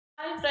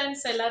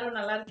friends எல்லாரும்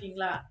நல்லா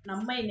இருக்கீங்களா?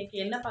 நம்ம இன்னைக்கு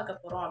என்ன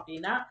பார்க்க போறோம்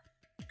அப்படினா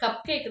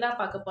கப் கேக் தான்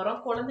பார்க்க போறோம்.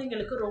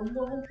 குழந்தைகளுக்கு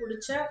ரொம்பவும்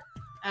பிடிச்ச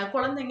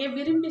குழந்தைங்க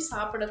விரும்பி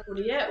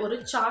சாப்பிடக்கூடிய ஒரு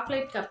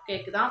சாக்லேட் கப்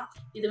கேக் தான்.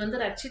 இது வந்து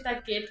ரச்சிதா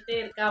கேட்டுட்டே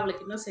இருக்கா.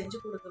 அவளுக்கு இன்னும் செஞ்சு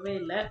கொடுக்கவே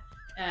இல்ல.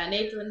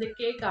 நேத்து வந்து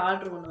கேக்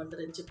ஆர்டர் ஒன்று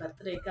வந்துருந்துச்சு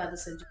பர்த்டேக்கு, அது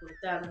செஞ்சு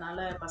கொடுத்தேன்.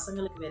 அதனால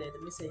பசங்களுக்கு வேற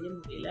எதுவுமே செய்ய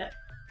முடியல.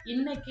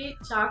 இன்னைக்கு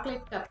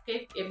சாக்லேட் கப்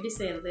கேக் எப்படி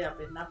செய்யறது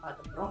அப்படின்னு தான்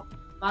பார்க்க போறோம்.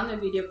 வாங்க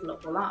வீடியோக்குள்ள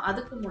போகலாம்.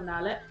 அதுக்கு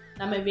முன்னால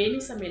நம்ம வேணி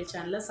சமையல்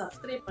சேனலை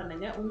சப்ஸ்கிரைப்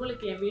பண்ணுங்க.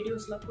 உங்களுக்கு என்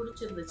வீடியோஸ்லாம்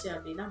பிடிச்சிருந்துச்சு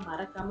அப்படின்னா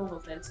மறக்காம உங்க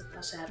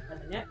ஃப்ரெண்ட்ஸுக்குலாம் ஷேர்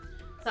பண்ணுங்க.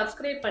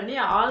 சப்ஸ்கிரைப் பண்ணி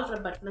ஆல்ற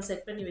பட்டனை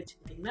செட் பண்ணி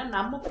வச்சுக்கிட்டிங்கன்னா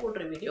நம்ம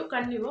போடுற வீடியோ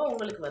கண்டிப்பாக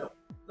உங்களுக்கு வரும்.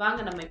 வாங்க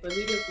நம்ம இப்போ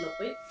வீடியோக்குள்ள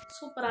போய்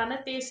சூப்பரான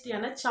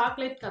டேஸ்டியான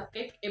சாக்லேட் கப்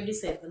கேக் எப்படி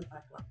செய்யறதுன்னு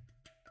பார்க்கலாம்.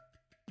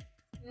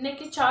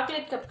 இன்னைக்கு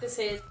சாக்லேட் கப் கேக்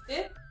செய்யறதுக்கு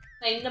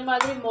நான் இந்த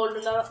மாதிரி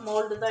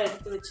மோல்டு தான்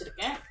எடுத்து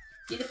வச்சிருக்கேன்.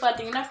 இது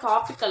பார்த்தீங்கன்னா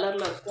காஃபி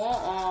கலரில்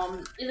இருக்கும்.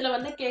 இதில்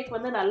வந்து கேக்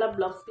வந்து நல்லா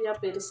ப்ளஃபியாக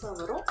பெருசாக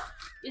வரும்.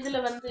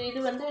 இது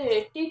வந்து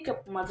டீ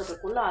கப் மாதிரி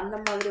இருக்கும்ல, அந்த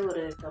மாதிரி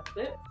ஒரு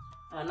கப்பு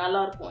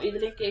நல்லாயிருக்கும்.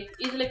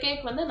 இதில்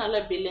கேக் வந்து நல்லா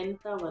இப்படி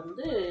லென்த்தாக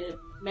வந்து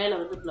மேலே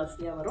வந்து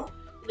ப்ளஃபியாக வரும்.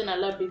 இது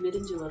நல்லா இப்படி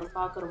விரிஞ்சு வரும்,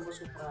 பார்க்க ரொம்ப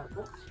சூப்பராக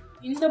இருக்கும்.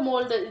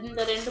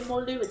 இந்த ரெண்டு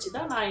மோல்டையும் வச்சு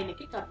தான் நான்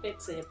இன்றைக்கி கப்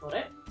கேக் செய்ய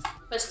போகிறேன்.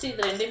 ஃபஸ்ட்டு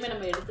இது ரெண்டையுமே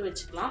நம்ம எடுத்து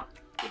வச்சுக்கலாம்.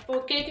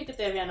 இப்போது கேக்குக்கு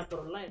தேவையான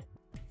பொருள்லாம்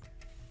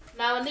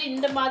நான் வந்து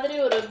இந்த மாதிரி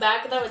ஒரு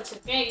பேக் தான்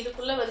வச்சுருக்கேன்.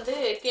 இதுக்குள்ளே வந்து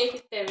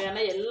கேக்குக்கு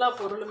தேவையான எல்லா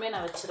பொருளுமே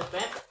நான்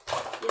வச்சுருப்பேன்.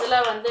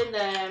 இதில் வந்து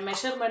இந்த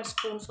மெஷர்மெண்ட்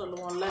ஸ்பூன்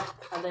சொல்லுவோம்ல,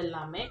 அது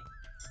எல்லாமே.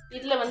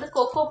 இதில் வந்து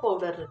கொக்கோ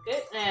பவுடர்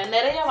இருக்குது.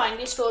 நிறையா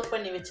வாங்கி ஸ்டோர்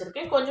பண்ணி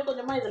வச்சுருக்கேன். கொஞ்சம்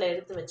கொஞ்சமாக இதில்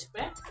எடுத்து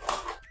வச்சுப்பேன்.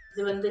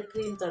 இது வந்து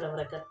க்ரீம்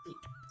தடவுற கத்தி,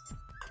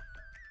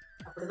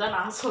 அப்படி தான்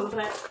நான்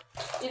சொல்கிறேன்.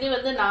 இது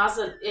வந்து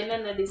நாசல்,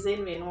 என்னென்ன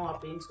டிசைன் வேணும்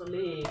அப்படின்னு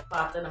சொல்லி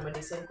பார்த்து நம்ம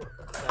டிசைன்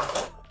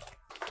கொடுக்குறதுக்காக.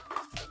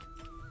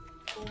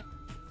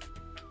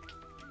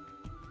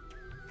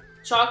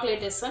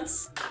 சாக்லேட் எசன்ஸ்,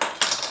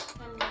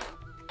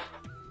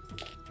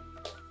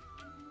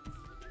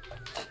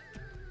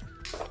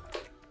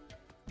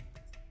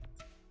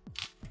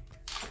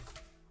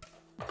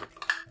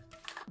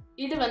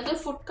 இது வந்து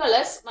ஃபுட்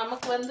கலர்ஸ்.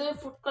 நமக்கு வந்து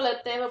ஃபுட் கலர்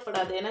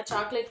தேவைப்படாது, ஏன்னா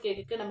சாக்லேட்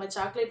கேக்குக்கு நம்ம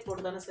சாக்லேட்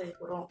பவுடர் தானே செய்ய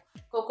போகிறோம்.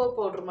 கொக்கோ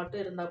பவுடர்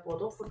மட்டும் இருந்தால்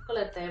போதும், ஃபுட்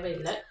கலர்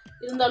தேவையில்லை.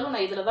 இருந்தாலும்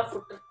நான் இதில் தான்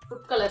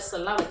ஃபுட் கலர்ஸ்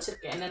எல்லாம்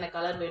வச்சுருக்கேன், என்னென்ன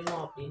கலர்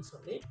வேணும் அப்படின்னு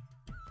சொல்லி.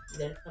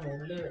 இதை எடுத்து நம்ம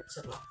உள்ளே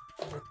வச்சிடலாம்.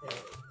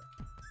 தேவையில்லை.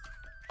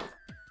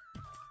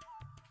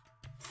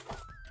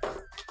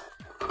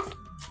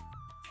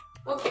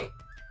 ஓகே,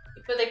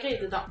 இப்போதைக்கு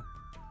இதுதான்.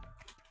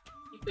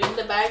 இப்போ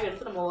இந்த பேக்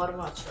எடுத்து நம்ம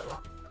ஓரமாக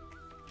வச்சிடலாம்.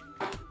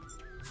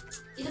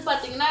 இது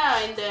பார்த்தீங்கன்னா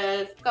இந்த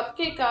கப்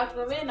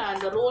கேக்காகவே நான்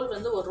இந்த ரோல்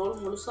வந்து ஒரு ரோல்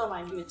முழுசாக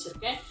வாங்கி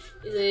வச்சுருக்கேன்.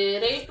 இது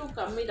ரேட்டும்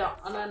கம்மி தான்,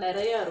 ஆனால்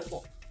நிறையா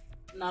இருக்கும்.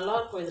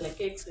 நல்லாயிருக்கும் இதில்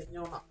கேக்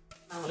செஞ்சோன்னா.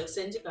 நான் உங்களுக்கு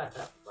செஞ்சு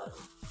காட்டுறேன்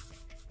பாருங்க.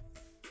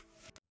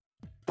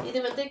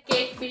 இது வந்து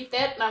கேக்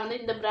பீட்டர். நான்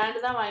வந்து இந்த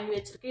பிராண்டு தான் வாங்கி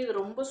வச்சுருக்கேன். இது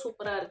ரொம்ப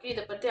சூப்பராக இருக்குது.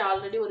 இதை பற்றி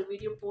ஆல்ரெடி ஒரு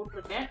வீடியோ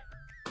போட்டிருக்கேன்.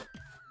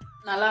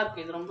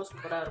 நல்லாயிருக்கும், இது ரொம்ப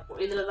சூப்பராக இருக்கும்.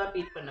 இதில் தான்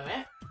பீட்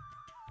பண்ணுவேன்.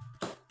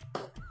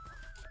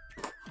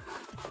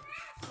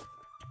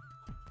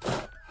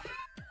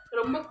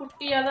 ரொம்ப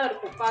குட்டியாக தான்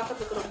இருக்கும்,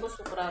 பார்க்கறதுக்கு ரொம்ப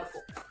சூப்பராக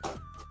இருக்கும்.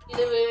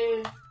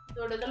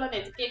 இதோட இதெல்லாம்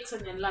நேற்று கேக்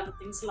செஞ்சேன்ல, அந்த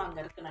திங்ஸ்லாம்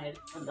அங்கே இருக்குது, நான்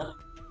எடுத்துகிட்டு வந்துடுறேன்.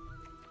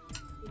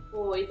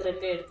 இப்போது இது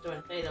ரெண்டே எடுத்துகிட்டு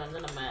வந்துட்டேன். இதை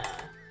வந்து நம்ம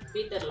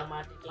பீட்டரில்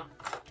மாட்டிக்கலாம்.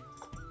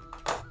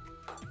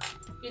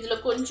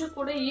 இதில் கொஞ்சம்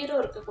கூட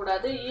ஈரம்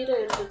இருக்கக்கூடாது.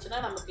 ஈரம் இருந்துச்சுன்னா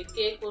நமக்கு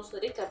கேக்கோ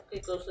சரி கப்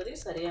கேக்கோ சரி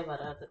சரியாக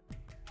வராது.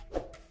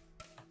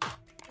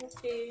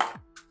 ஓகே,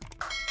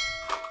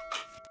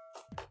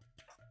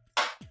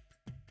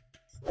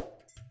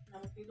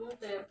 நமக்கு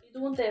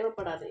இதுவும்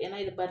தேவைப்படாது, ஏன்னா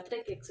இது பர்த்டே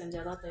கேக்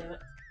செஞ்சாதான் தேவை.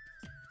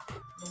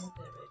 இதுவும்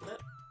தேவையில்லை.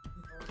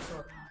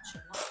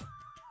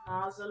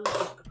 நாசல்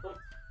இருக்கட்டும்.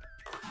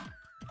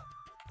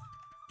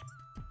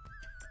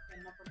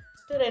 என்ன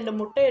பண்ணுறது, 2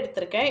 முட்டை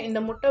எடுத்திருக்கேன்.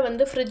 இந்த முட்டை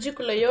வந்து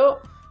ஃப்ரிட்ஜுக்குள்ளேயோ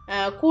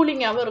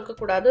கூலிங்காகவும்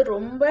இருக்கக்கூடாது,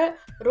 ரொம்ப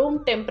ரூம்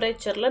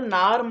டெம்பரேச்சரில்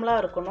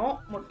நார்மலாக இருக்கணும்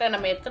முட்டை.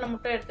 நம்ம எத்தனை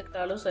முட்டை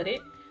எடுத்துக்கிட்டாலும் சரி.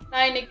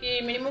 நான் இன்றைக்கி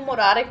மினிமம்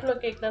ஒரு 1/2 கிலோ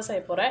கேக் தான்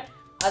செய்ய போகிறேன்,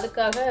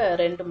 அதுக்காக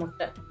 2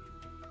 முட்டை.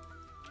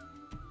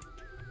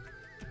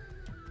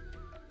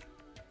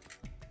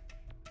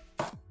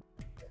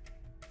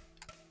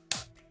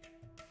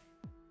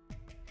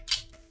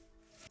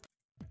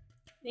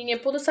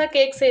 நீங்கள் புதுசாக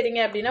கேக் செய்கிறீங்க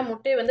அப்படின்னா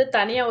முட்டையை வந்து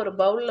தனியாக ஒரு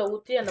பவுலில்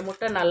ஊற்றி அந்த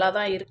முட்டை நல்லா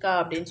தான் இருக்கா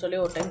அப்படின்னு சொல்லி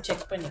ஒரு டைம்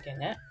செக்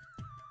பண்ணிக்கோங்க.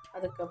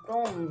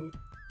 அதுக்கப்புறம்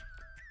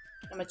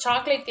நம்ம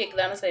சாக்லேட் கேக்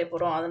தானே செய்ய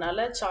போகிறோம்,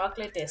 அதனால்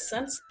சாக்லேட்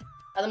எசன்ஸ்.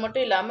 அது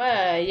மட்டும்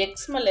இல்லாமல்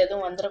எக் ஸ்மெல்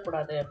எதுவும்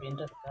வந்துடக்கூடாது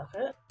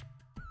அப்படின்றதுக்காக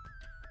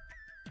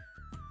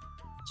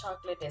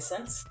சாக்லேட்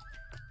எசன்ஸ்.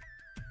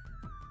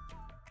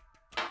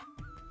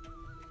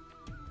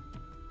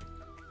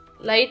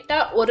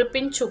 லைட்டாக ஒரு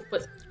பிஞ்ச் உப்பு,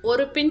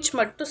 ஒரு பிஞ்ச்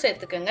மட்டும்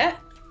சேர்த்துக்கோங்க.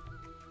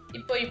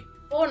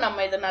 இப்போ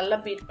நம்ம இதை நல்லா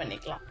பீட்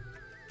பண்ணிக்கலாம்.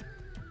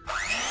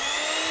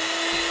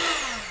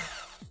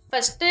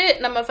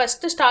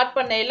 ஃபஸ்ட்டு ஸ்டார்ட்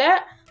பண்ணையில்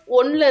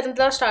 1ல்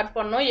இருந்து தான் ஸ்டார்ட்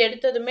பண்ணோம்.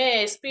 எடுத்ததுமே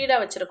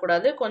ஸ்பீடாக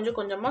வச்சிடக்கூடாது, கொஞ்சம்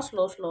கொஞ்சமாக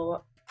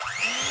ஸ்லோவாக.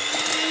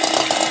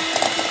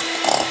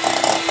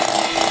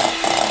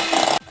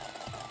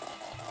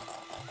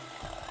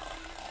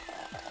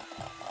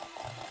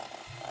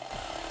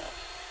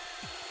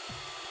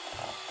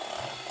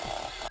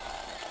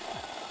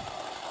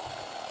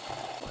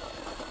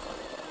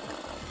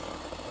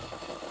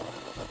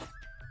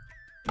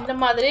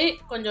 இந்த மாதிரி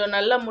கொஞ்சம்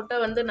நல்ல முட்டை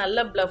வந்து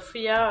நல்ல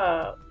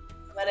ப்ளஃபியாக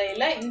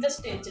வரையில் இந்த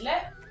ஸ்டேஜில்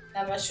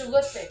நம்ம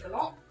சுகர்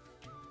சேர்க்கணும்.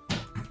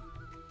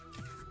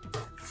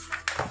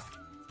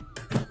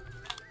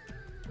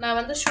 நான்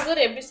வந்து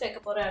சுகர் எப்படி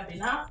சேர்க்க போகிறேன்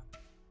அப்படின்னா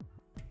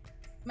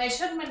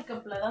மெஷர்மெண்ட்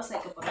கப்பில் தான்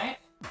சேர்க்க போகிறேன்.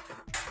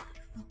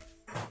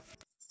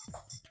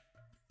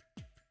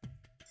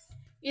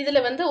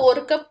 இதில் வந்து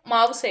 1 கப்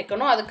மாவு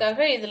சேர்க்கணும்.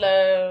 அதுக்காக இதில்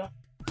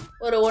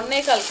ஒரு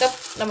 1.25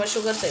 கப் நம்ம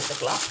சுகர்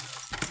சேர்த்துக்கலாம்.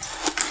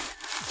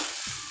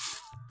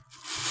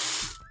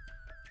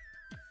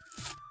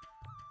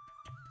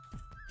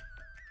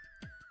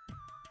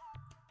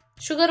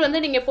 சுகர் வந்து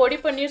நீங்கள் பொடி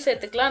பண்ணியும்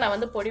சேர்த்துக்கலாம். நான்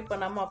வந்து பொடி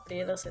பண்ணாமல்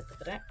அப்படியே தான்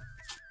சேர்த்துக்கிறேன்.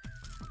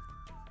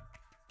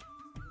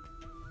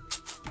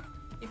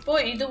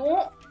 இப்போது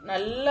இதுவும்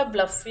நல்ல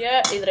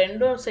ப்ளஃபியாக இது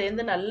ரெண்டும்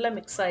சேர்ந்து நல்லா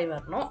மிக்ஸ் ஆகி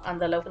வரணும்.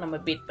 அந்த அளவுக்கு நம்ம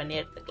பீட் பண்ணி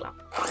எடுத்துக்கலாம்.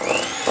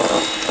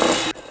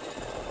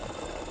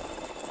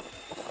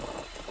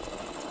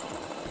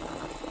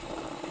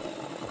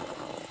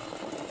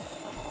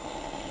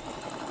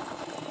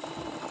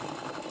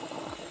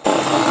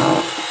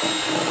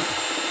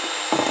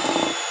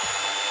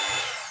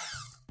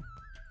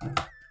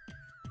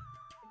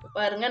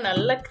 பாருங்க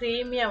நல்லா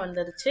க்ரீமியாக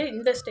வந்துருச்சு.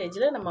 இந்த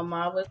ஸ்டேஜில் நம்ம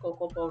மாவு,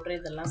 கோகோ பவுட்ரு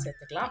இதெல்லாம்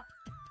சேர்த்துக்கலாம்.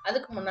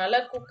 அதுக்கு முன்னால்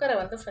குக்கரை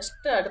வந்து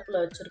ஃபஸ்ட்டு அடுப்பில்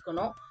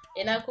வச்சுருக்கணும்.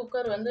 ஏன்னா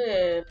குக்கர் வந்து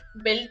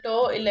பெல்ட்டோ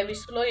இல்லை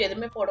விசிலோ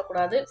எதுவுமே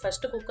போடக்கூடாது.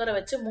 ஃபஸ்ட்டு குக்கரை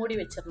வச்சு மூடி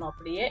வச்சிடணும்.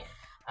 அப்படியே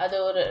அது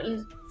ஒரு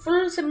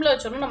ஃபுல் சிம்மில்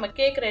வச்சிடணும். நம்ம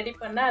கேக் ரெடி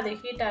பண்ணால் அது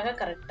ஹீட்டாக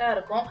கரெக்டாக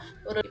இருக்கும்.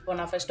 இப்போ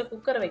நான் ஃபஸ்ட்டு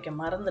குக்கரை வைக்க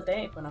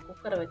மறந்துட்டேன். இப்போ நான்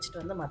குக்கரை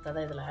வச்சுட்டு வந்து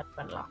மற்றதை இதில் ஆட்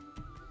பண்ணலாம்.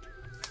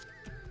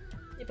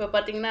 இப்போ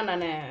பார்த்திங்கன்னா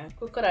நான்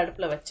குக்கர்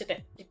அடுப்பில்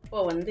வச்சுட்டேன். இப்போ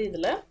வந்து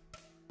இதில்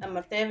நம்ம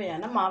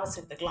தேவையான மாவை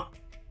சேர்த்துக்கலாம்.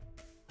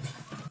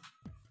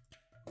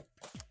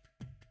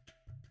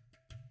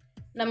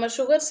 நம்ம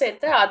சுகர்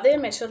சேர்த்து அதே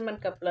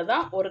மெஷர்மெண்ட் கப்பில்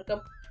தான் 1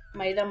 கப்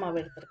மைதா மாவு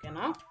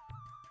எடுத்துருக்கேன்னா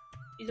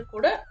இது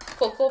கூட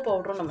கொக்கோ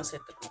பவுடரும் நம்ம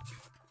சேர்த்துக்கணும்.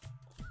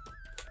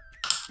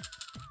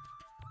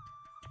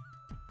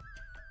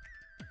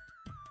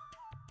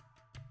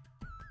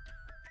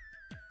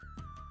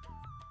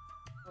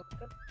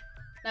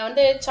 நான்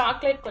வந்து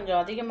சாக்லேட் கொஞ்சம்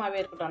அதிகமாகவே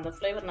இருக்கட்டும். அந்த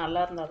ஃப்ளேவர்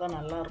நல்லா இருந்தால் தான்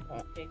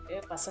நல்லாயிருக்கும் கேக்கு.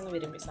 பசங்க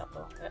விரும்பி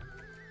சாப்பிடுவாங்க.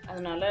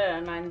 அதனால்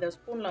நான் இந்த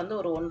ஸ்பூனில் வந்து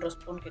ஒரு 1.5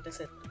 ஸ்பூன் கிட்ட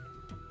சேர்த்துருக்கேன்.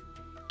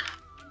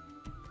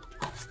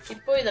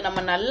 இப்போ இதை நம்ம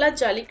நல்லா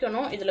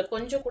ஜலிக்கணும். இதில்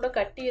கொஞ்சம் கூட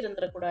கட்டி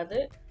இருந்துடக்கூடாது.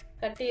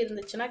 கட்டி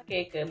இருந்துச்சுன்னா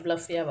கேக்கு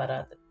ப்ளஃபியாக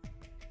வராது.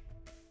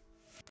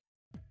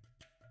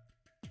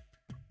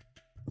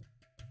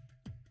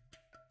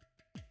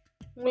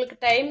 உங்களுக்கு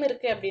டைம்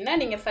இருக்குது அப்படின்னா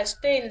நீங்கள்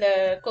ஃபஸ்ட்டே இந்த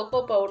கொக்கோ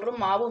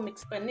பவுடரும் மாவும்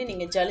மிக்ஸ் பண்ணி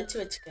நீங்கள் ஜலிச்சு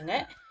வச்சுக்கோங்க.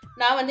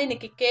 நான் வந்து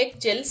இன்றைக்கி கேக்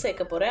ஜெல்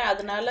சேர்க்க போகிறேன்.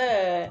 அதனால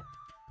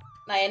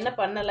நான் என்ன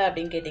பண்ணலை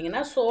அப்படின்னு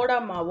கேட்டிங்கன்னா சோடா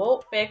மாவோ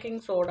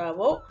பேக்கிங்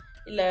சோடாவோ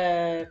இல்லை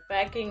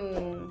பேக்கிங்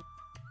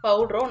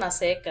பவுடரோ நான்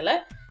சேர்க்கலை.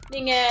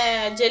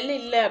 நீங்கள் ஜெல்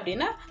இல்லை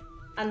அப்படின்னா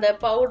அந்த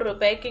பவுட்ரு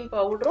பேக்கிங்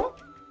பவுடரும்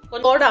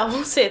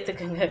சோடாவும்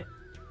சேர்த்துக்குங்க.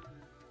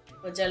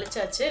 இப்போ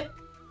ஜலிச்சாச்சு.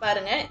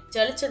 பாருங்கள்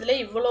ஜலிச்சதுல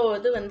இவ்வளோ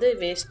இது வந்து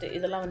வேஸ்ட்டு.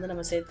 இதெல்லாம் வந்து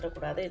நம்ம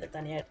சேர்த்துடக்கூடாது. இதை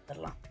தனியாக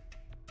எடுத்துடலாம்.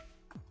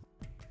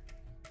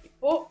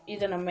 இப்போது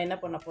இதை நம்ம என்ன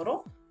பண்ண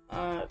போகிறோம்,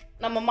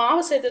 நம்ம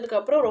மாவு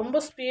சேர்த்ததுக்கப்புறம்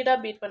ரொம்ப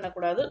ஸ்பீடாக பீட்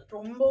பண்ணக்கூடாது.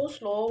 ரொம்பவும்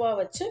ஸ்லோவாக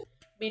வச்சு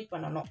பீட்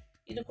பண்ணணும்.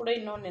 இது கூட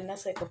இன்னொன்று என்ன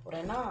சேர்க்க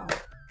போகிறேன்னா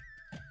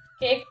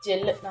கேக்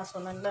ஜெல்லு நான்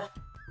சொன்னேன்ல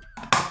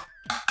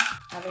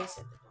அதே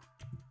சேர்த்துக்கலாம்.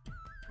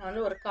 நான்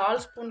வந்து ஒரு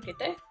 1/4 ஸ்பூன்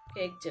கிட்ட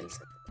கேக் ஜெல்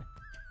சேர்த்துக்கிறேன்.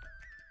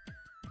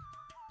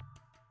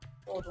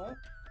 போதும்.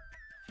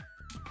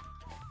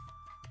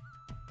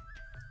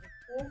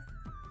 இப்போ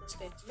இந்த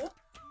ஸ்டேஜில்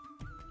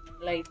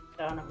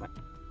லைட்டாக நம்ம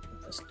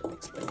ஃபஸ்ட்டு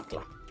மிக்ஸ்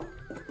பண்ணிக்கலாம்.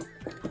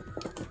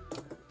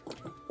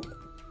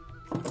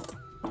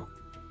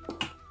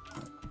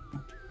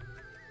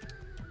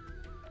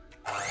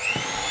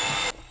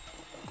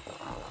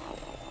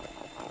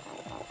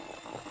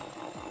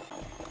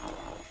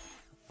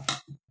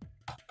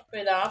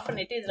 இப்போ இதை ஆஃப்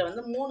பண்ணிவிட்டு இதில்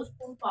வந்து 3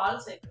 ஸ்பூன்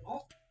பால்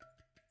சேர்க்கணும்.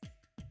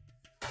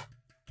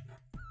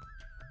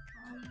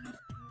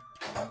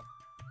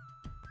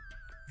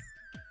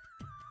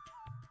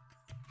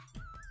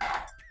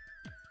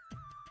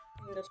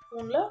 இந்த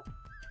ஸ்பூனில்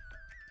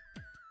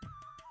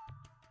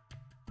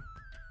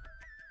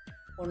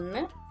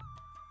 1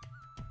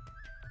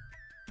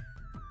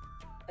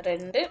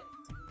 2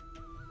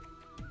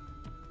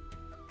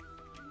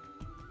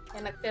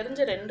 எனக்கு தெரிஞ்ச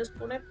 2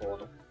 ஸ்பூனே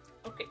போதும்.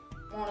 ஓகே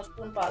 3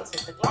 ஸ்பூன் பால்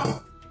சேர்த்துக்கலாம்.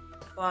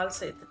 பால்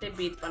சேர்த்துட்டு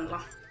பீட்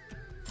பண்ணலாம்.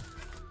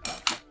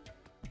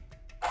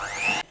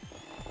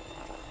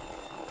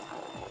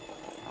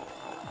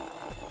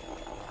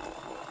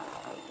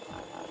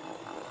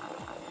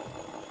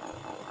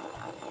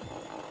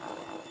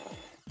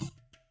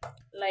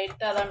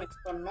 லைட்டாக தான்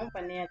மிக்ஸ் பண்ணணும்.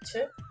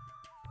 பண்ணியாச்சு.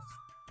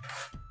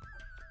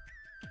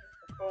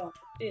 அப்புறம்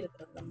சுற்றி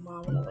இருக்கிற அந்த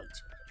மாவில்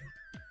வச்சு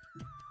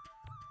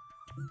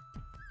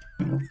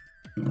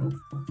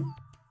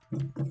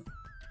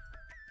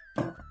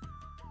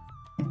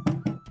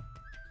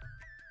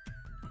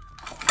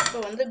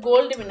இப்போ வந்து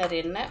கோல்டு வினர்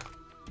எண்ணெய்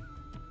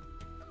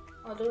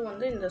அதுவும்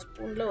வந்து இந்த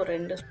ஸ்பூனில் ஒரு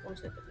 2 ஸ்பூன்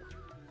சேர்த்துக்கலாம்.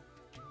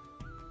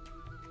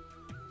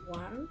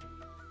 1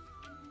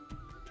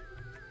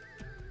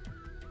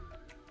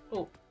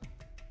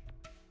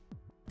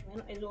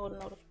 இது ஒரு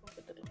ஸ்பூன்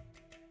சேர்த்துக்கலாம்.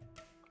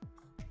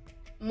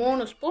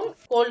 3 ஸ்பூன்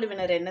கோல்டு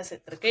வினர் எண்ணெய்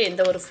சேர்த்துருக்கேன்.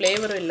 எந்த ஒரு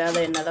ஃப்ளேவரும்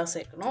இல்லாத எண்ணெய் தான்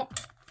சேர்க்கணும்.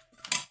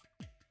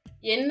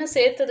 எண்ணெய்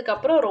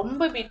சேர்த்ததுக்கப்புறம்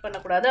ரொம்ப பீட்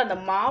பண்ணக்கூடாது. அந்த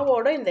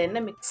மாவோட இந்த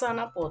எண்ணெய் மிக்ஸ்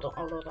ஆனால் போதும்,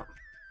 அவ்வளோதான்.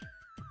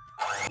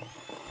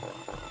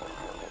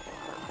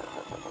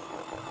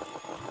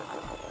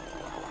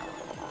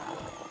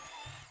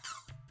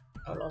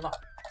 அவ்வளோதான்.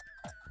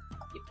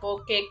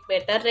 இப்போது கேக்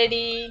பேட்டர்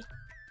ரெடி.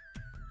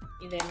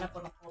 இதை என்ன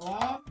பண்ண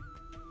போகிறோம்,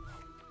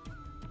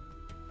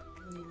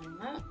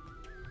 நம்ம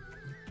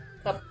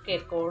கப்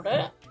கேக்கோட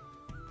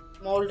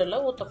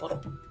மோல்டில் ஊற்ற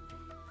போகிறோம்.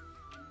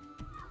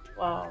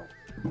 வாவ்,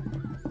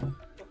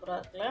 சூப்பராக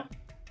இருக்குல்ல,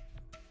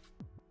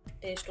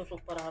 டேஸ்ட்டும்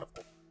சூப்பராக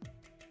இருக்கும்.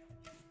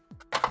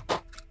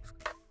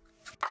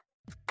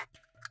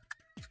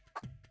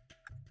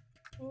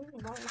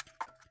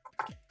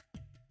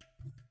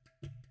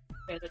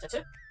 எடுத்து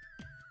வச்சாச்சு.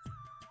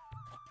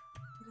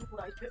 இப்போ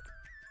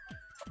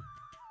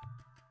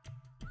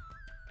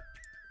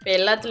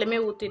எல்லாத்துலேயுமே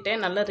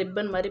ஊற்றிட்டேன். நல்லா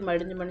ரிப்பன் மாதிரி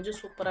மடிஞ்சு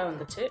சூப்பராக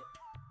வந்துச்சு.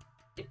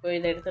 இப்போ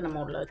இதை எடுத்து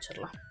நம்ம உள்ளே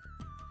வச்சிடலாம்.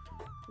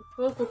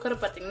 இப்போது குக்கரை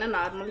பார்த்திங்கன்னா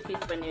நார்மல்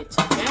ஹீட் பண்ணி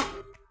வச்சுருக்கேன்.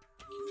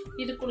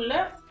 இதுக்குள்ளே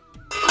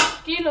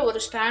கீழே ஒரு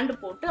ஸ்டாண்டு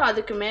போட்டு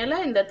அதுக்கு மேலே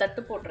இந்த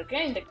தட்டு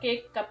போட்டிருக்கேன், இந்த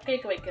கப்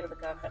கேக்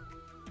வைக்கிறதுக்காக.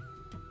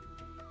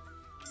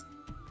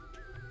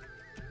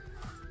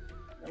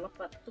 இதெல்லாம்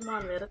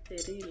பத்துமான்னு வேற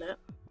தெரியல.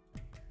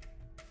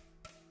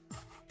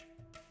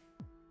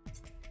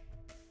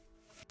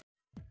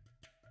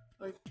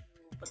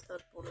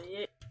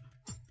 போலயே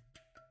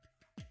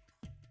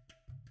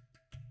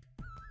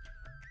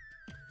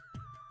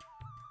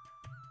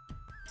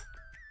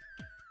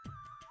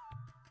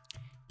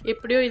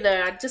எப்படியோ இதை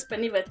அட்ஜஸ்ட்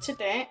பண்ணி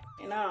வச்சுட்டேன்.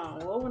 ஏன்னா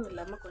ஓவன்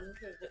இல்லாமல்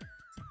கொஞ்சம் இது.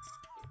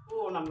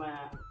 இப்போது நம்ம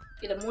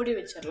இதை மூடி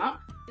வச்சிடலாம்.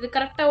 இது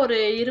கரெக்டாக ஒரு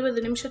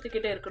 20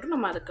 நிமிஷத்துக்கிட்டே இருக்கட்டும்.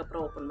 நம்ம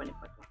அதுக்கப்புறம் ஓப்பன் பண்ணி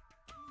பார்க்கலாம்.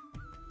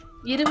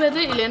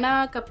 20 இல்லைன்னா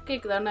கப்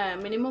கேக் தானே,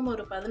 மினிமம்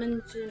ஒரு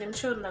 15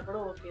 நிமிஷம் இருந்தால் கூட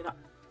ஓகே தான்.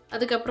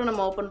 அதுக்கப்புறம்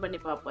நம்ம ஓப்பன்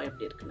பண்ணி பார்ப்போம்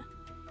எப்படி இருக்குன்னு.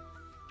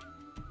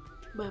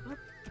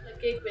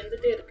 கேக்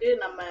வெந்துட்டே இருக்கு.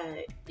 நம்ம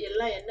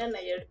எல்லாம்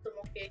என்னென்ன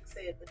எடுத்தோமோ கேக்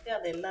செய்யறதுக்கு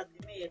அது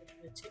எல்லாத்தையுமே எடுத்து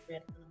வச்சு இப்போ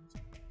எடுத்து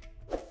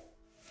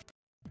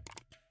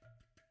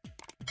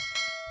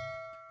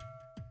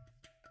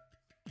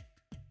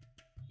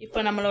இப்போ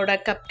நம்மளோட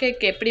கப்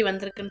கேக் எப்படி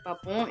வந்திருக்குன்னு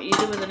பார்ப்போம்.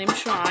 20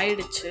 நிமிஷம்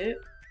ஆயிடுச்சு.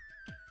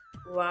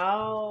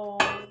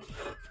 வாவ்,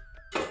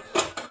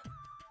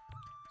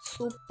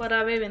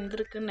 சூப்பராகவே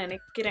வெந்திருக்குன்னு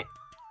நினைக்கிறேன்.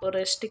 ஒரு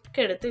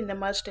ஸ்டிக் எடுத்து இந்த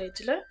மாதிரி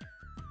ஸ்டேஜில்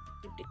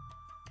இப்படி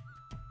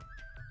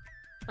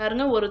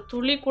பாருங்க, ஒரு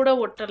துளி கூட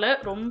ஒட்டலை.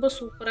 ரொம்ப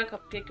சூப்பராக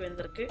கப் கேக்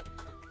வெந்திருக்கு.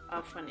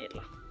 ஆஃப்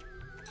பண்ணிடலாம்.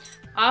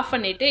 ஆஃப்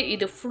பண்ணிவிட்டு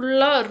இது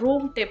ஃபுல்லாக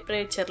ரூம்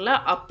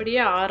டெம்பரேச்சரில்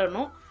அப்படியே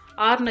ஆறணும்.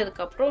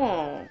 ஆறுனதுக்கப்புறம்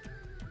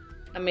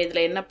நம்ம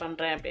இதில் என்ன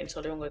பண்ணுறேன் அப்படின்னு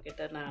சொல்லி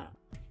உங்கள்கிட்ட நான்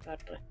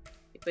காட்டுறேன்.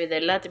 இப்போ இது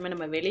எல்லாத்தையுமே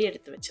நம்ம வெளியே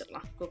எடுத்து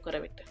வச்சிடலாம் குக்கரை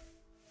விட்டு.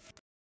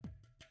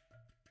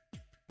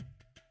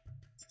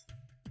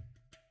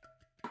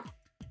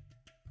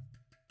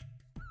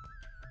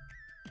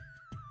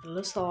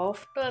 நல்லா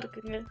சாஃப்டாக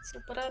இருக்குங்க,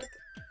 சூப்பராக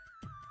இருக்குது.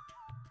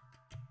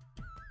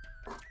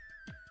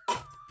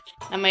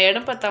 நம்ம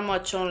இடம் பத்தாமல்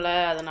வச்சோம்ல,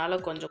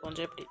 அதனால் கொஞ்சம்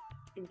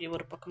இப்படி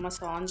ஒரு பக்கமாக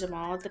சாஞ்ச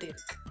மாதிரி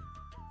இருக்கு.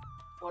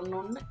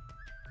 ஒன்று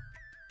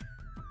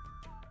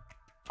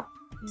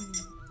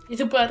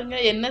இது பாருங்க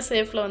என்ன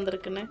ஷேப்பில்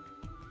வந்திருக்குன்னு.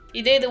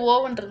 இது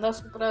ஓவன் இருந்தால்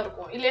சூப்பராக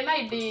இருக்கும். இல்லைன்னா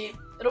இப்படி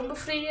ரொம்ப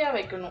ஃப்ரீயாக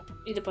வைக்கணும்.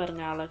 இது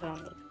பாருங்க அழகாக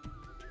வந்திருக்கு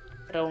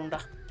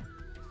ரவுண்டாக.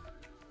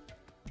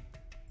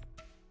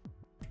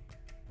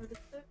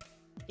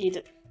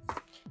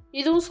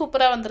 இதுவும்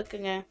சூப்பராக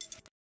வந்திருக்குங்க.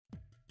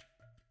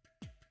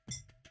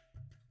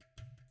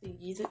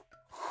 இது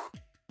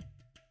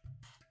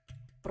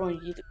அப்புறம்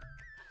இது.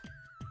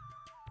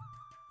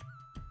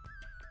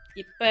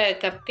 இப்போ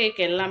கப் கேக்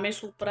எல்லாமே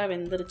சூப்பராக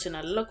வெந்துருச்சு,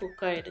 நல்லா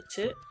குக்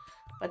ஆகிடுச்சு.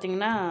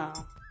 பார்த்திங்கன்னா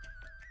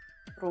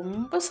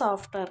ரொம்ப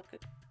சாஃப்டாக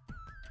இருக்குது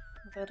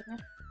பாருங்க,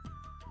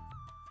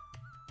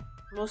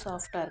 இவ்வளோ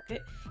சாஃப்டாக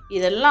இருக்குது.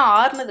 இதெல்லாம்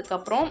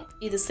ஆறுனதுக்கப்புறம்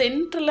இது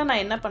சென்டரில்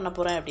நான் என்ன பண்ண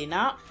போகிறேன்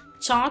அப்படின்னா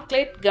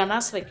சாக்லேட்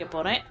கனாஸ் வைக்க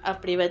போகிறேன்.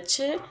 அப்படி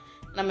வச்சு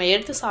நம்ம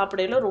எடுத்து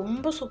சாப்பிடையில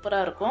ரொம்ப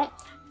சூப்பராக இருக்கும்.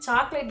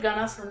 சாக்லேட்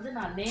கனாஸ் வந்து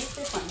நான்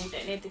நேற்றே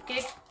பண்ணிட்டேன். நேற்று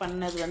கேக்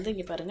பண்ணது வந்து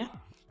இங்கே பாருங்கள்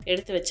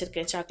எடுத்து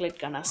வச்சுருக்கேன்.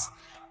 சாக்லேட் கனாஸ்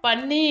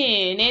பண்ணி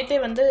நேற்றே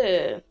வந்து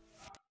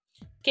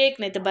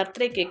நேற்று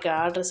பர்த்டே கேக்கு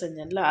ஆர்டர்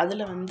செஞ்சேன்ல,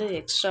 அதில் வந்து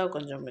எக்ஸ்ட்ரா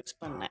கொஞ்சம்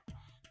மிக்ஸ் பண்ணேன்.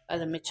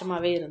 அது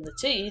மிச்சமாகவே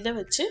இருந்துச்சு. இதை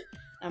வச்சு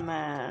நம்ம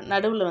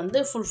நடுவில்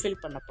வந்து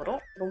ஃபுல்ஃபில் பண்ண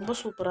போகிறோம். ரொம்ப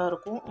சூப்பராக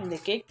இருக்கும் இந்த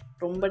கேக்,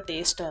 ரொம்ப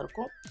டேஸ்ட்டாக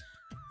இருக்கும்.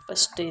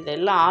 ஃபஸ்ட்டு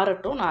இதெல்லாம்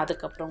ஆறட்டும், நான்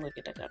அதுக்கப்புறம்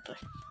உங்கள்கிட்ட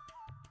காட்டுறேன்.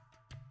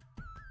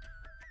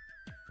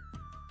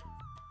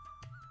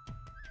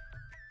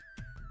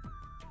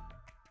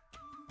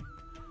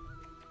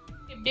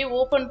 இப்படியே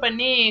ஓப்பன்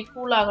பண்ணி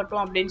கூல்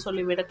ஆகட்டும் அப்படின்னு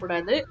சொல்லி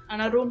விடக்கூடாது.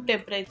 ஆனால் ரூம்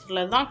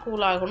டெம்பரேச்சரில் தான்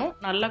கூல் ஆகணும்.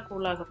 நல்லா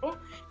கூல் ஆகட்டும்.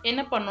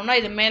 என்ன பண்ணணும்னா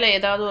இது மேலே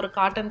ஏதாவது ஒரு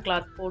காட்டன்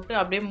கிளாத் போட்டு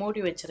அப்படியே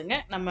மூடி வச்சுருங்க.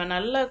 நம்ம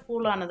நல்லா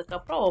கூல்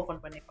ஆனதுக்கப்புறம்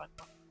ஓப்பன் பண்ணி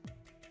பார்க்கலாம்.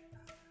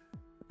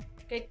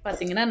 கேக்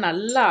பார்த்திங்கன்னா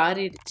நல்லா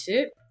ஆறிடுச்சு.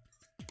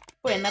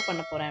 இப்போ என்ன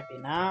பண்ண போகிறேன்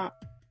அப்படின்னா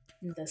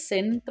இந்த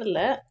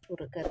சென்டரில்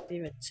ஒரு கத்தி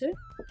வச்சு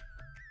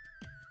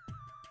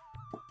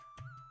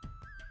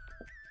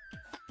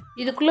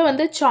இதுக்குள்ளே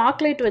வந்து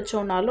சாக்லேட்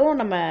வச்சோம்னாலும்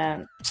நம்ம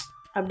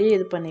அப்படியே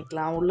இது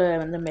பண்ணிக்கலாம், உள்ளே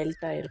வந்து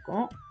மெல்ட்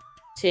ஆகிருக்கும்.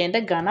 சரி,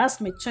 என்கிட்ட கனாஸ்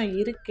மிச்சம்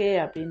இருக்கே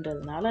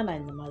அப்படின்றதுனால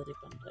நான் இந்த மாதிரி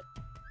பண்ணுறேன்.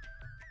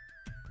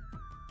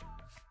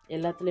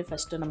 எல்லாத்துலேயும்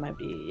ஃபஸ்ட்டு நம்ம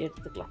இப்படி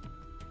எடுத்துக்கலாம்.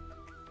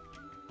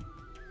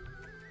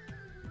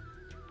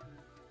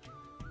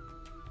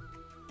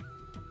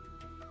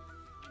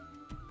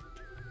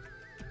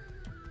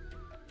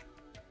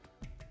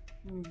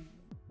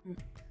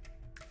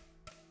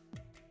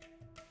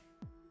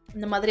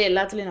 இந்த மாதிரி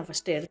எல்லாத்துலேயும் நான்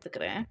ஃபஸ்ட்டு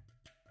எடுத்துக்கிறேன்.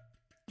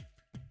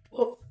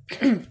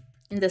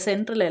 இந்த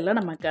சென்டரில் எல்லாம்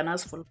நம்ம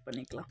கனாஸ் ஃபுல்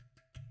பண்ணிக்கலாம்.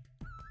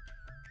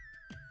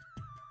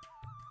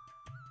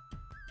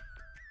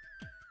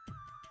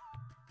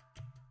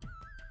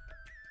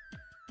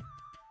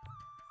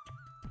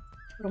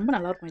 ரொம்ப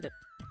நல்லாயிருக்கும்.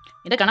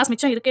 இது கனாஸ்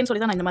மிச்சம் இருக்கேன்னு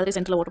சொல்லி தான் நான் இந்த மாதிரி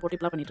சென்டரில் ஓட்ட போட்டு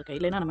இப்பலாம் பண்ணிட்டு இருக்கேன்.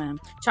 இல்லைன்னா நம்ம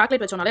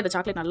சாக்லேட் வச்சோனாலே இந்த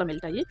சாக்லேட் நல்லா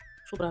மெல்ட் ஆகி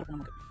சூப்பராக இருக்கும்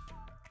நமக்கு.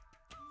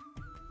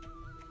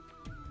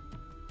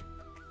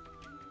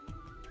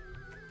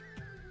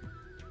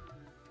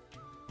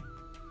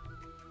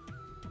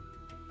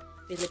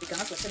 இதில் இப்படி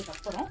கனாஸ் வச்சதுக்கு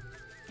அப்புறம்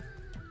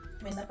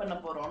என்ன பண்ண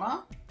போகிறோன்னா,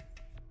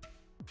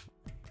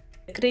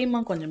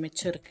 க்ரீமாக கொஞ்சம்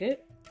மிச்சம் இருக்குது,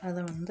 அதை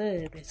வந்து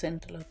இப்படி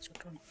சென்டரில் வச்சு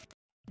விட்றணும்.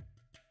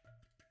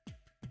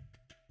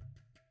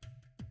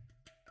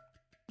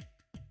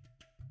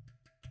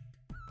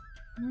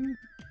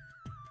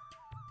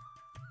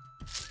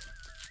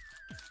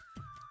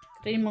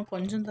 க்ரீமாக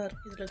கொஞ்சம் தான்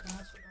இருக்குது இதில்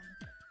கனாஸ் சொல்லுவாங்க.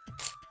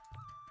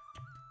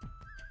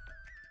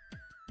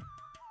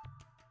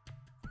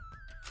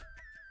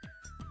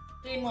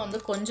 க்ரீமாக வந்து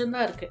கொஞ்சம்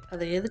தான் இருக்குது,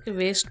 அதை எதுக்கு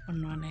வேஸ்ட்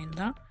பண்ணுவானே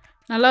தான்.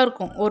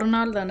 நல்லாயிருக்கும், ஒரு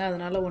நாள் தானே,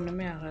 அதனால்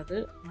ஒன்றுமே ஆகாது,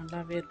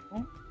 நல்லாவே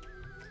இருக்கும்,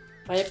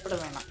 பயப்பட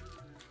வேணாம்.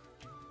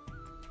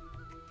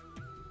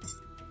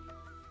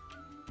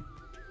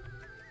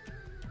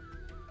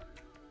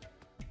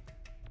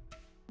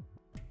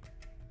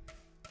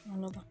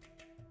 அவ்வளோதான்,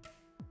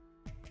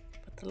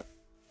 பத்தல.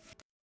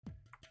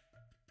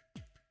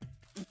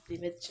 இப்படி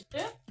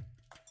வச்சுட்டு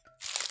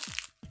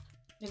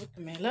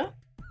இதுக்கு மேலே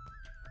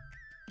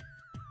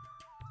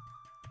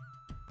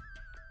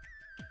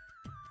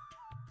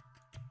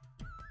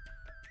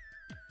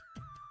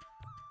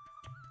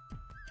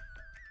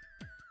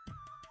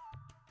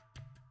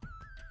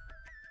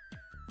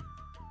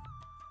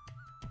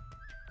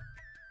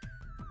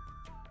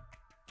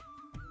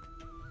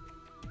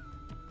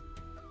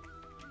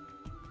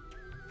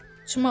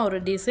சும்மா ஒரு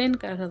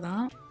டிசைனுக்காக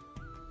தான்.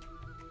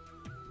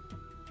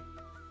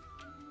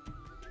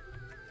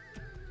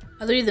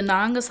 அதுவும் இது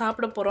நாங்கள்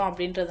சாப்பிட போகிறோம்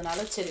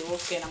அப்படின்றதுனால சரி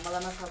ஓகே நம்ம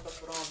தானே சாப்பிட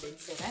போகிறோம்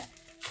அப்படின்னு செய்கிறேன்.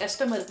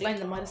 கஸ்டமருக்குலாம்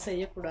இந்த மாதிரி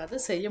செய்யக்கூடாது,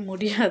 செய்ய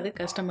முடியாது.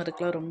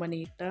 கஸ்டமருக்குலாம் ரொம்ப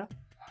நீட்டாக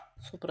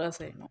சூப்பராக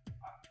செய்யணும்.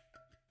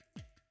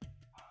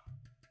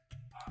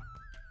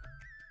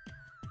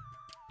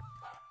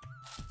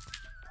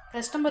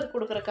 கஸ்டமருக்கு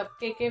கொடுக்குற கப்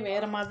கேக்கே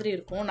வேறு மாதிரி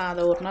இருக்கும். நான்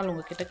அதை ஒரு நாள்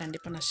உங்ககிட்ட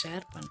கண்டிப்பாக நான்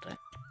ஷேர்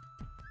பண்ணுறேன்.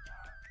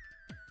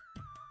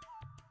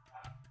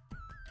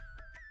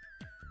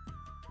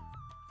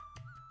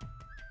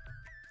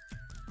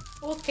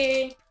 ஓகே,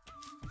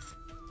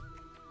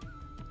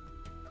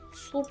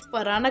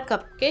 சூப்பரான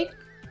கப் கேக்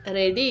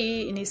ரெடி.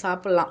 இனி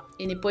சாப்பிட்லாம்.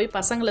 இனி போய்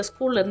பசங்களை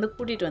ஸ்கூல்லேருந்து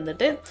கூட்டிகிட்டு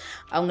வந்துட்டு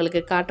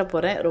அவங்களுக்கு காட்ட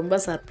போகிறேன். ரொம்ப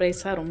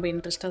சர்ப்ரைஸாக ரொம்ப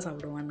இன்ட்ரெஸ்ட்டாக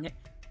சாப்பிடுவாங்க.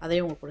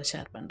 அதையும் உங்கள் கூட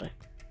ஷேர் பண்ணுறேன்.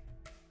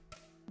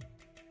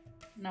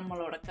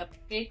 நம்மளோட கப்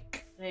கேக்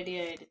ரெடி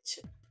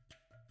ஆகிடுச்சு.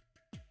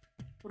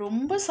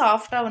 ரொம்ப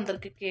சாஃப்டாக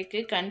வந்திருக்கு கேக்கு.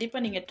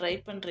 கண்டிப்பாக நீங்கள் ட்ரை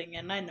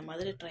பண்ணுறீங்கன்னா இந்த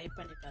மாதிரி ட்ரை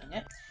பண்ணி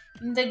பாருங்கள்.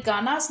 இந்த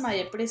கனாஸ்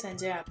நான் எப்படி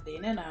செஞ்சேன்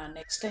அப்படின்னு நான்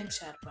நெக்ஸ்ட் டைம்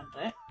ஷேர்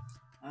பண்ணுறேன்.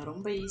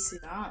 ரொம்ப ஈஸி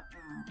தான்,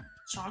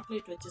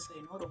 சாக்லேட் வச்சு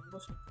செய்யணும், ரொம்ப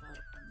சூப்பராக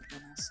இருக்கும் இந்த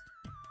கனாஸ்.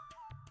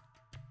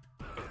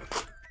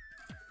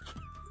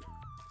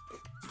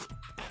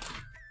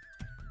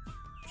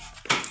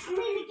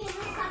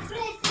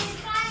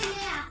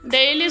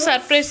 டெய்லி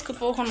சர்ப்ரைஸ்க்கு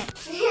போகணும்.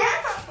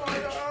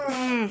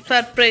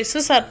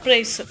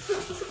 சர்ப்ரைஸு.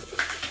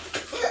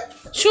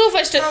 ஷூ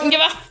ஃபஸ்ட்டு இங்கே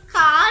வா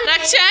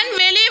ரக்ஷன்,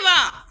 வெளியே வா.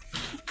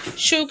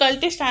 ஷூ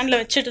கழட்டி ஸ்டாண்டில்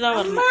வச்சுட்டு தான்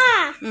வரணும்.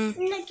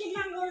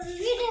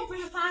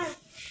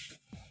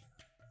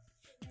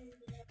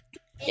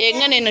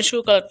 எங்கே நின்று ஷூ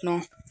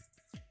கழட்டணும்?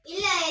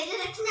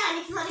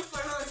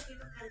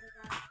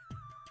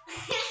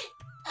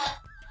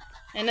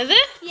 என்னது?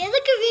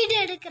 எதுக்கு வீடியோ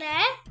எடுக்கிற?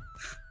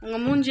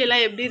 உங்கள்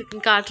மூஞ்சியெல்லாம் எப்படி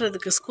இருக்குன்னு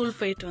காட்டுறதுக்கு. ஸ்கூல்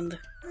போயிட்டு வந்து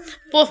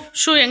போ.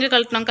 ஷூ எங்கே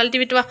கழட்டணும்?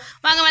 கழட்டி விட்டு வா.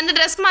 வாங்க வந்து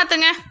ட்ரெஸ்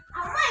மாற்றுங்க.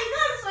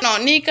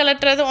 நீ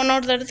கலட்டுறது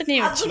உன்னோட எடுத்து நீ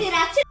வச்சு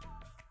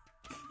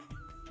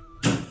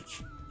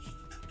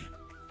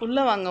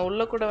உள்ளே வாங்க.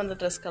 உள்ளே கூட வந்து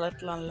ட்ரெஸ்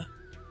கலட்டலாம்ல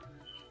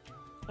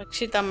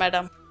ரக்ஷிதா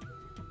மேடம்.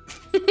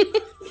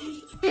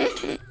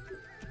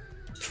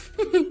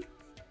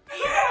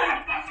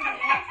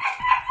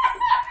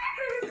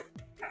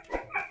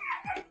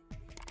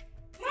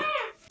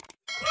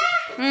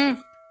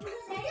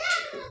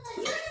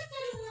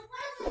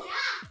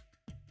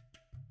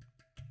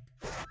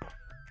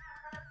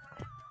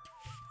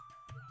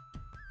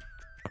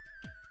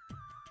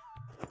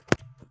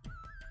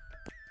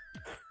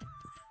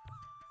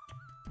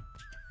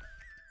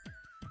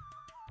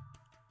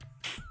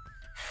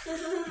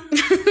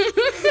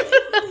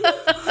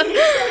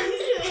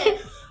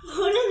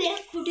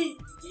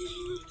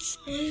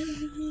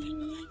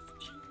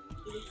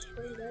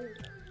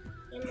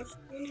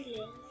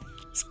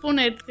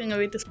 ஸ்பூன் எடுத்துக்கோங்க,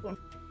 வீட்டு ஸ்பூன்.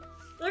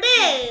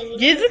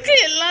 எதுக்கு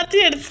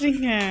எல்லாத்தையும்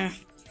எடுத்துறீங்க?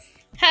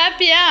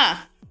 ஹாப்பியா?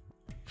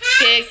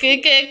 கேக்கு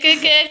கேக்கு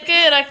கேக்கு.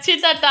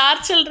 ரக்ஷிதா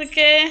டார்ச்சல்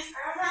இருக்கு,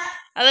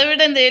 அதை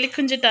விட இந்த எலி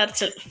குஞ்சு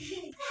டார்ச்சல்.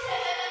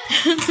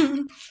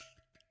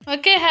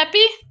 Okay,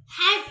 happy?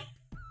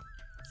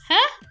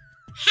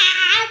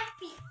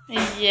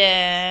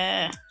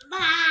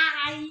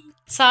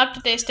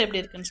 சாப்பிட்டு டேஸ்ட்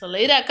எப்படி இருக்குன்னு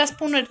சொல்லு. இரு, அக்கா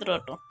ஸ்பூன் எடுத்துட்டு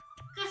வரட்டும்.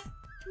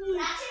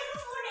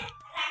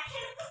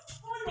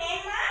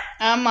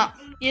 ஆமா,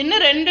 என்ன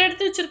 2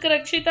 எடுத்து வச்சிருக்க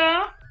ரக்ஷிதா?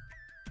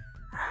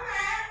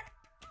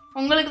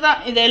 உங்களுக்கு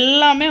தான், இது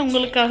எல்லாமே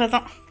உங்களுக்காக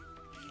தான்.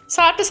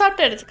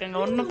 சாப்பிட்டு எடுத்துக்கோங்க,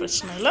 ஒன்றும்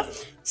பிரச்சனை இல்லை.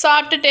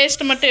 சாப்பிட்டு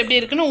டேஸ்ட் மட்டும் எப்படி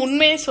இருக்குன்னு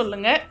உண்மையே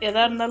சொல்லுங்க,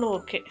 எதா இருந்தாலும்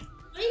ஓகே.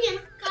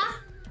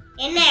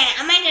 என்ன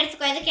அம்மா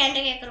எடுத்துக்கோ, எதுக்கு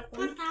என்கிட்ட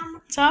கேட்குறோம்?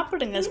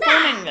 சாப்பிடுங்க,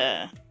 ஸ்பூன் எங்க?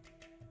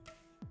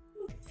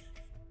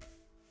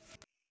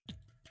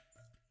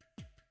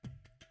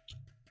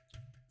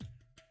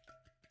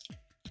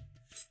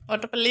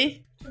 ஓட்டப்பள்ளி.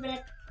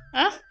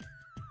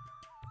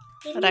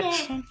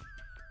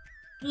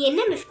 நீ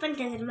என்ன மிஸ்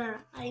பண்ணிட்ட தெரியுமா?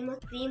 அதிகமாக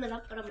க்ரீம்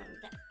எல்லாம் போட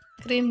மாட்டேன்.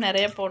 க்ரீம்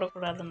நிறைய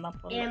போடக்கூடாதுன்னு தான்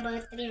போடுறேன். என்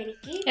பர்த்டே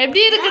அன்னைக்கு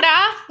எப்படி இருக்குடா?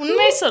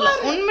 உண்மை சொல்லு,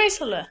 உண்மை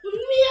சொல்லு.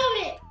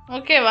 உண்மையாவே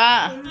ஓகேவா?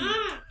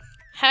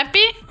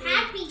 ஹாப்பி?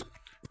 Happy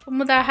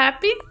Kumudha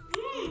happy?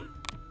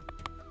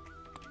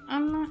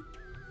 ஆமா.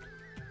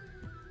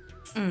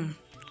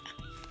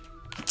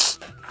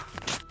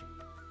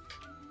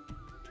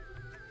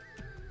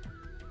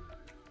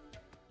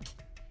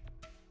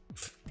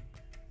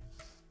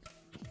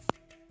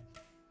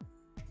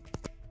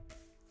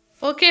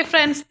 ஓகே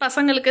ஃப்ரெண்ட்ஸ்,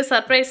 பசங்களுக்கு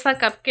சர்ப்ரைஸாக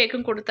கப்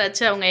கேக்கும்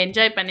கொடுத்தாச்சு. அவங்க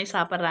என்ஜாய் பண்ணி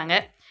சாப்பிட்றாங்க.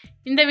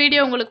 இந்த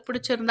வீடியோ உங்களுக்கு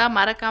பிடிச்சிருந்தா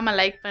மறக்காமல்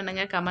லைக்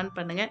பண்ணுங்கள், கமெண்ட்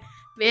பண்ணுங்கள்.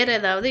 வேறு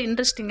ஏதாவது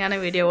இன்ட்ரெஸ்டிங்கான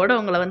வீடியோவோடு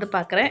உங்களை வந்து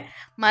பார்க்குறேன்.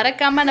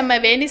 மறக்காமல் நம்ம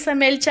வேணி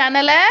சமையல்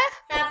சேனலை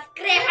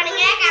சப்ஸ்கிரைப்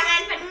பண்ணுங்க,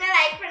 கமெண்ட் பண்ணுங்க,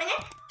 லைக் பண்ணுங்க.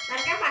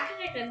 மறக்காம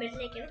பக்கத்துல இருக்கிற பெல்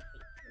ஐகானை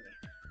கிளிக் பண்ணுங்க.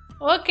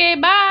 ஓகே,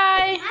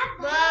 பாய்.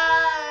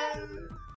 பாய்.